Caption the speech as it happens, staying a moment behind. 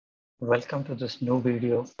Welcome to this new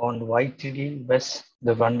video on YTD vs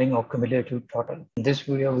the running or cumulative total. In this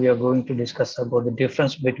video, we are going to discuss about the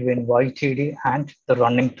difference between YTD and the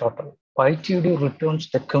running total. YTD returns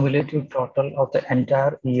the cumulative total of the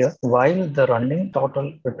entire year, while the running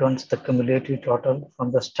total returns the cumulative total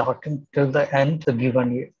from the starting till the end of the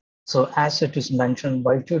given year. So as it is mentioned,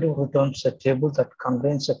 YTD returns a table that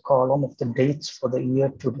contains a column of the dates for the year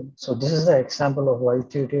to date. So this is the example of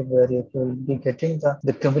YTD where you will be getting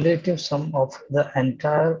the cumulative sum of the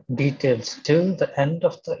entire details till the end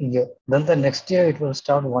of the year. Then the next year it will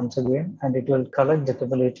start once again and it will collect the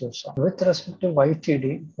cumulative sum. With respect to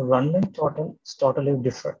YTD, running total is totally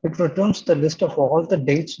different. It returns the list of all the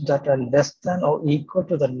dates that are less than or equal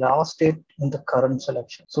to the last date in the current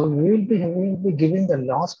selection. So we will be giving the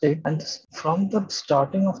last date, and from the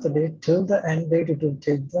starting of the date till the end date, it will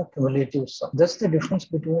take the cumulative sum. That's the difference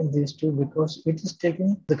between these two, because it is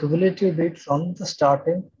taking the cumulative date from the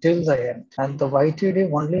starting till the end, and the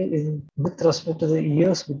YTD only with respect to the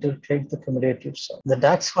years it will take the cumulative sum. The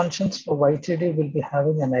DAX functions for YTD will be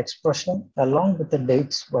having an expression along with the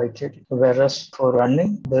dates YTD, whereas for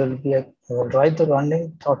running there will be we'll write the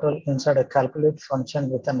running total inside a calculate function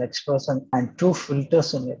with an expression and two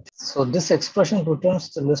filters in it. So this expression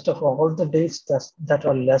returns the list of all the dates that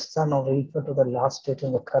are less than or equal to the last date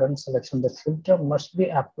in the current selection. The filter must be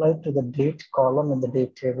applied to the date column in the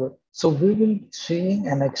date table. So we will be seeing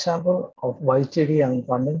an example of YTD and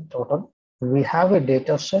running total. We have a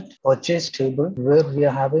data set purchase table where we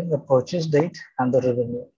are having the purchase date and the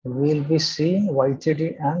revenue. We'll be seeing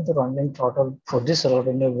YTD and the running total for this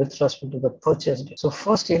revenue with respect to the purchase date. So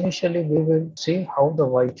first, initially, we will see how the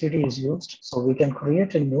YTD is used. So we can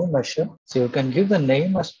create a new measure. So you can give the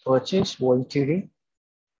name as purchase YTD.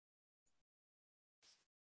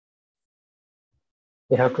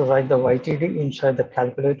 You have to write the YTD inside the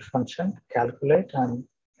calculate function, calculate, and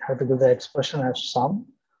have to give the expression as sum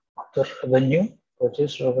of the revenue,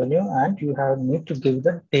 purchase revenue, and you need to give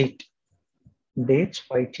the dates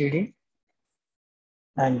YTD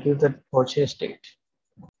and give the purchase date.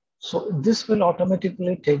 So this will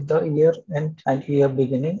automatically take the year end and year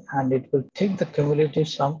beginning, and it will take the cumulative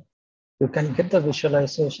sum. You can get the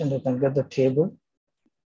visualization, you can get the table,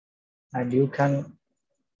 and you can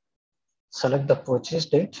select the purchase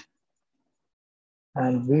date.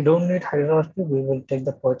 And we don't need hierarchy, we will take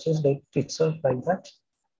the purchase date itself like that,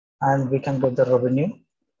 and we can get the revenue.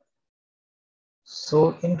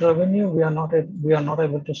 So in revenue, we are not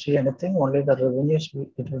able to see anything. Only the revenues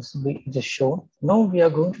it is shown. Now we are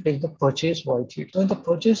going to take the purchase YTD. So in the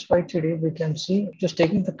purchase YTD, we can see just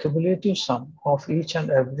taking the cumulative sum of each and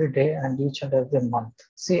every day and each and every month.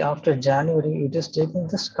 See, after January, it is taking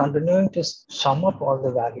this, continuing to sum up all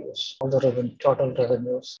the values, all the revenue, total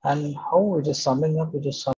revenues, and how it is summing up. It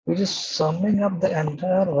is summing up the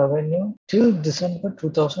entire revenue till December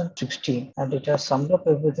 2016, and it has summed up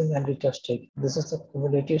everything and it has taken. This is the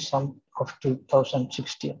cumulative sum of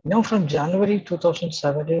 2016. Now from January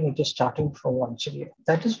 2017, it is starting from once again.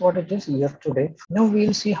 That is what it is year to date. Now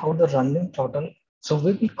we'll see how the running total. So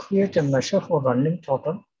we will create a measure for running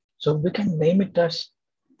total. So we can name it as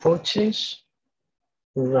purchase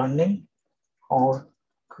running or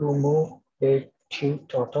cumulative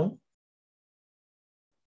total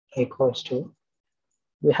equals to,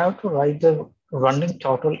 we have to write the running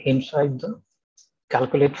total inside the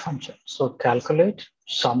calculate function. So calculate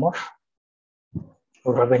sum of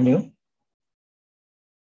revenue.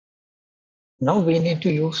 Now we need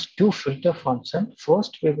to use two filter functions.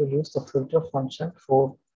 First, we will use the filter function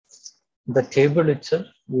for the table itself.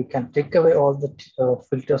 We can take away all the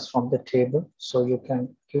filters from the table. So you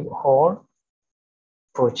can give all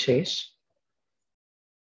purchase.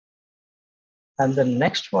 And the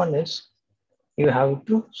next one is you have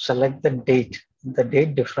to select the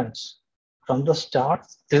date difference from the start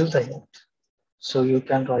till the end. So you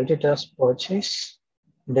can write it as purchase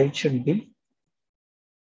date should be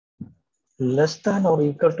less than or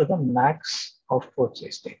equal to the max of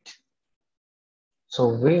purchase date. So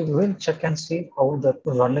we will check and see how the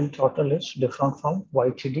running total is different from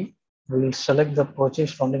YTD. We will select the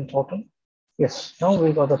purchase running total. Yes, now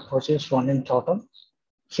we got the purchase running total.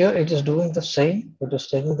 Here it is doing the same. It is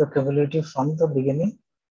taking the cumulative from the beginning.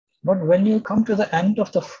 But when you come to the end of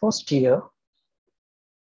the first year,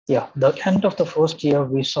 the end of the first year,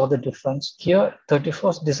 we saw the difference. Here,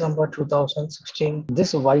 31st December 2016,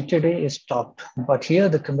 this YTD is stopped. But here,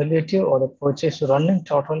 the cumulative or the purchase running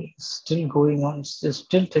total is still going on. It's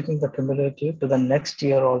still taking the cumulative to the next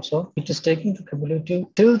year also. It is taking the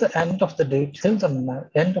cumulative till the end of the date,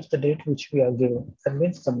 which we are given. That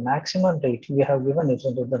means the maximum date we have given is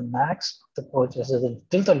the max the purchases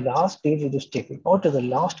till the last date it is taken, or to the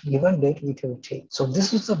last given date which will take. So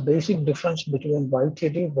this is the basic difference between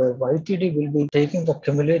YTD, where YTD will be taking the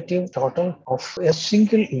cumulative total of a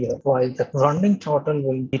single year, while the running total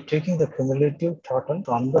will be taking the cumulative total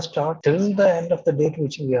from the start till the end of the date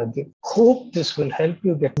which we are given. Hope this will help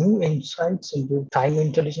you get new insights into time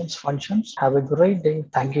intelligence functions. Have a great day.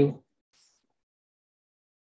 Thank you.